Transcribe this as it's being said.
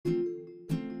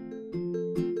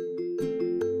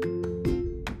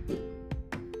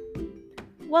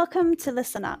Welcome to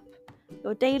Listen Up,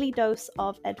 your daily dose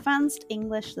of advanced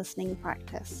English listening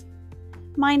practice.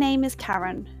 My name is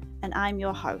Karen, and I'm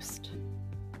your host.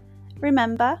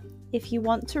 Remember, if you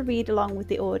want to read along with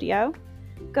the audio,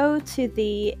 go to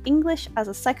the English as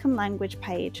a Second Language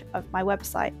page of my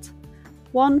website,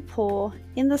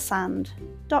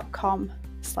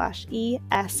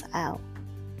 onepawinthesand.com/ESL.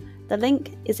 The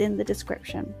link is in the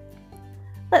description.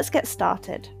 Let's get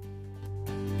started.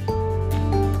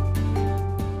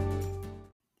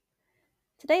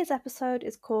 Today's episode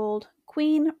is called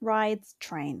Queen Rides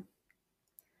Train.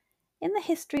 In the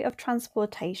history of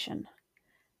transportation,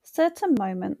 certain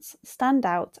moments stand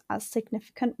out as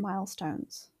significant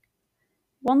milestones.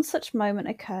 One such moment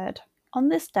occurred on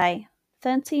this day,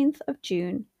 13th of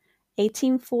June,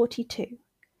 1842,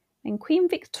 when Queen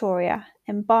Victoria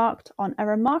embarked on a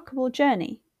remarkable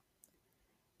journey.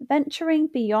 Venturing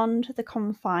beyond the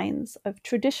confines of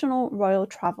traditional royal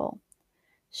travel,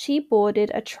 she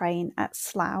boarded a train at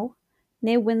Slough,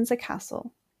 near Windsor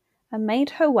Castle, and made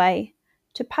her way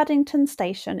to Paddington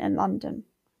Station in London.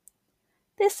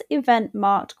 This event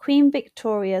marked Queen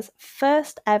Victoria's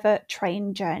first ever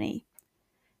train journey,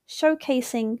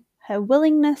 showcasing her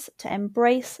willingness to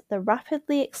embrace the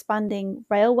rapidly expanding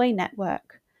railway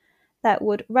network that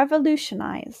would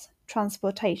revolutionise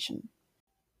transportation.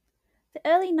 The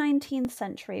early 19th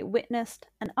century witnessed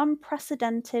an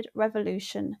unprecedented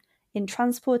revolution in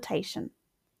transportation,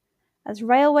 as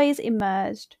railways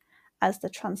emerged as the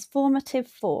transformative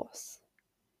force.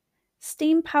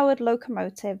 Steam-powered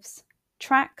locomotives,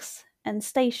 tracks, and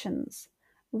stations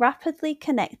rapidly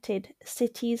connected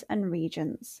cities and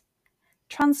regions,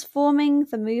 transforming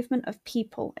the movement of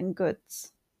people and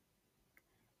goods.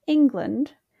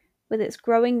 England, with its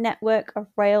growing network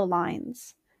of rail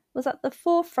lines, was at the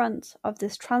forefront of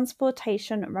this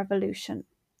transportation revolution.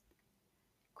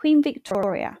 Queen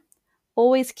Victoria,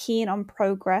 always keen on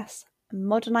progress and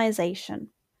modernisation,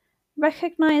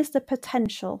 recognised the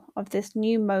potential of this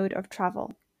new mode of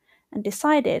travel and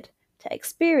decided to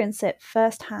experience it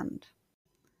firsthand.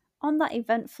 On that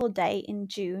eventful day in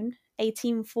June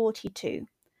 1842,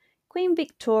 Queen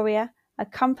Victoria,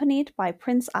 accompanied by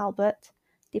Prince Albert,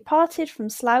 departed from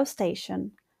Slough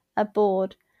Station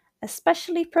aboard a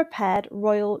specially prepared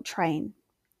royal train.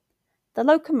 The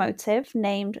locomotive,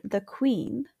 named the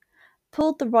Queen,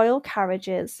 pulled the royal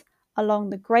carriages along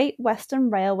the Great Western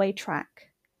Railway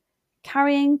track,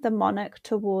 carrying the monarch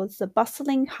towards the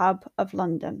bustling hub of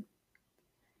London.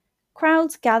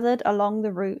 Crowds gathered along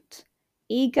the route,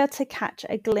 eager to catch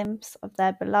a glimpse of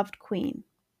their beloved Queen,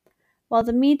 while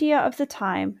the media of the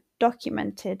time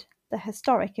documented the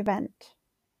historic event.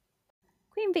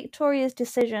 Queen Victoria's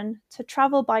decision to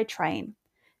travel by train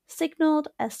signalled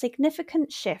a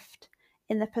significant shift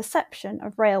in the perception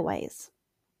of railways.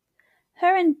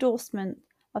 Her endorsement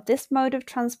of this mode of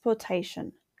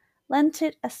transportation lent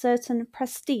it a certain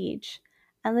prestige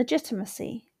and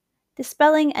legitimacy,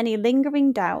 dispelling any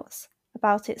lingering doubts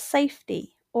about its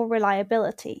safety or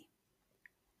reliability.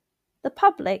 The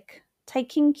public,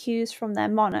 taking cues from their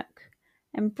monarch,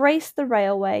 embraced the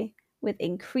railway with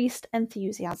increased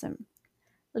enthusiasm,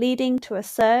 leading to a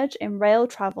surge in rail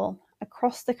travel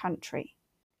across the country.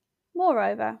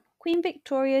 Moreover, Queen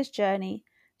Victoria's journey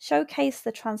showcased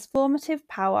the transformative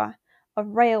power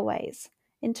of railways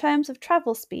in terms of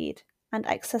travel speed and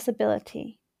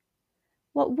accessibility.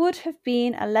 What would have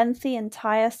been a lengthy and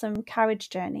tiresome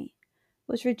carriage journey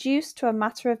was reduced to a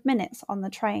matter of minutes on the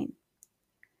train.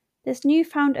 This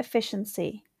newfound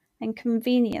efficiency and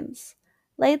convenience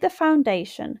laid the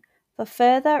foundation for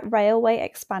further railway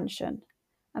expansion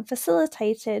and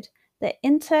facilitated the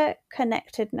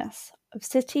interconnectedness of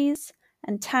cities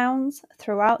and towns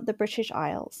throughout the British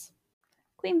Isles.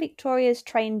 Queen Victoria's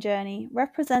train journey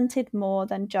represented more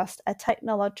than just a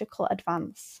technological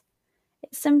advance.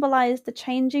 It symbolised the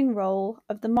changing role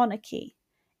of the monarchy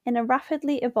in a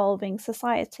rapidly evolving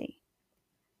society.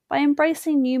 By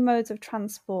embracing new modes of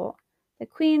transport, the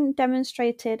Queen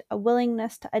demonstrated a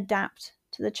willingness to adapt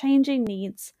to the changing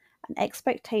needs and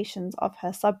expectations of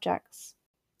her subjects.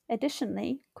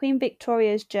 Additionally, Queen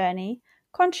Victoria's journey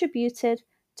contributed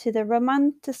to the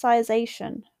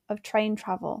romanticisation of train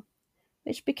travel,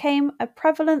 which became a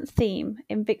prevalent theme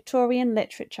in Victorian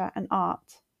literature and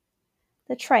art.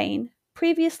 The train,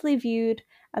 previously viewed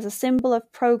as a symbol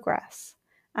of progress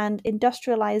and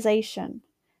industrialisation,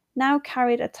 now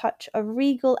carried a touch of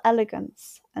regal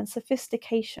elegance and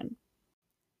sophistication.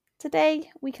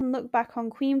 Today, we can look back on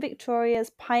Queen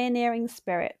Victoria's pioneering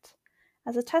spirit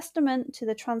as a testament to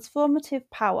the transformative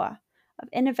power of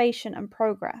innovation and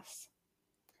progress.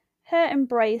 Her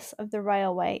embrace of the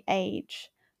railway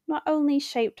age not only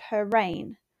shaped her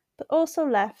reign, but also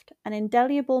left an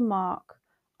indelible mark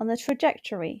on the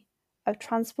trajectory of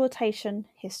transportation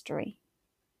history.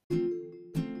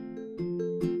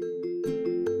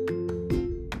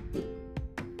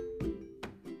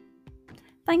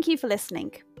 Thank you for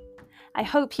listening. I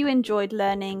hope you enjoyed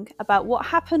learning about what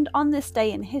happened on this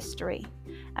day in history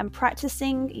and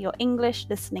practicing your English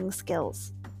listening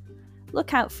skills.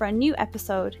 Look out for a new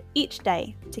episode each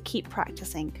day to keep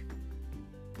practicing.